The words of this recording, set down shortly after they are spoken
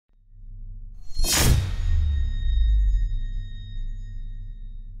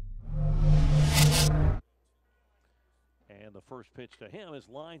first pitch to him is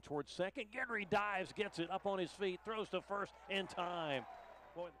lined towards second. Guidry dives, gets it up on his feet, throws to first in time.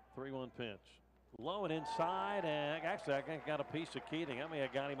 3-1 pitch. Low and inside, and actually I got a piece of Keating. I may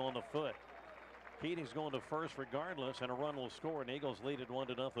have got him on the foot. Keating's going to first regardless, and a run will score, and Eagles lead it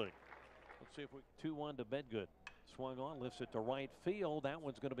 1-0. Let's see if we 2-1 to Bedgood. Swung on, lifts it to right field. That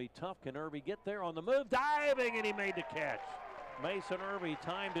one's going to be tough. Can Irby get there on the move? Diving, and he made the catch. Mason Irby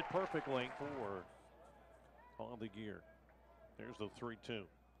timed it perfectly for on the gear. There's the 3-2.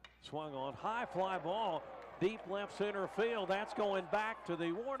 Swung on, high fly ball, deep left center field. That's going back to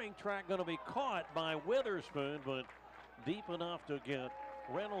the warning track. Going to be caught by Witherspoon, but deep enough to get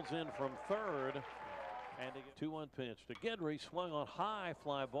Reynolds in from third. And a 2-1 pitch to Guidry, swung on, high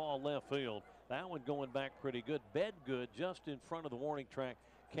fly ball left field. That one going back pretty good. Bedgood just in front of the warning track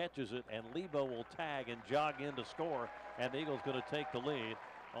catches it, and Lebo will tag and jog in to score, and the Eagles going to take the lead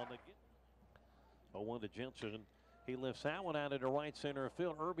on the 0-1 to Jensen. He lifts that one out into right center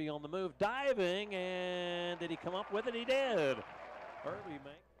field. Irby on the move, diving, and did he come up with it? He did. Irby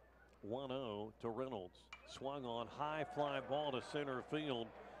makes 1-0 to Reynolds. Swung on, high fly ball to center field.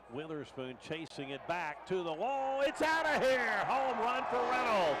 Witherspoon chasing it back to the wall. It's out of here. Home run for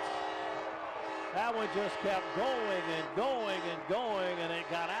Reynolds. That one just kept going and going and going, and it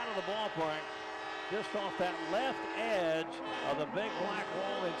got out of the ballpark just off that left edge of the big black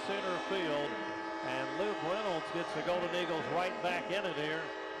wall in center field. And Luke Reynolds gets the Golden Eagles right back in it here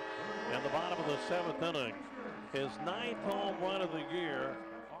in the bottom of the 7th inning. His 9th home run of the year.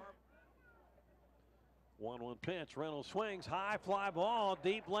 1-1 pitch. Reynolds swings, high fly ball,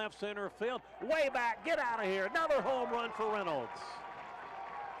 deep left center field. Way back, get out of here. Another home run for Reynolds.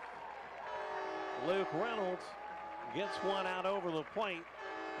 Luke Reynolds gets one out over the plate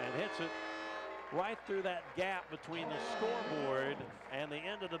and hits it right through that gap between the scoreboard and the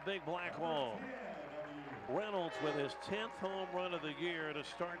end of the big black wall. Reynolds with his 10th home run of the year to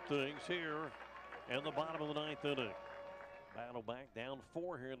start things here in the bottom of the 9th inning. Battle back, down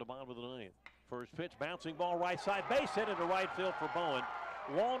 4 here in the bottom of the 9th. First pitch, bouncing ball right side, base hit into right field for Bowen.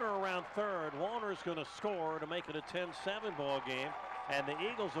 Wallner around third. Wallner's going to score to make it a 10-7 ball game, and the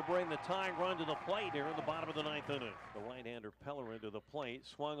Eagles will bring the tying run to the plate here in the bottom of the 9th inning. The right-hander Pellerin to the plate,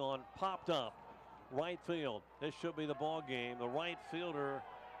 swung on, popped up, right field. This should be the ball game. The right fielder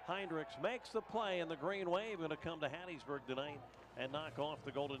Heinrichs makes the play, and the Green Wave going to come to Hattiesburg tonight and knock off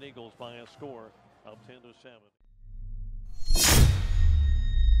the Golden Eagles by a score of 10-7.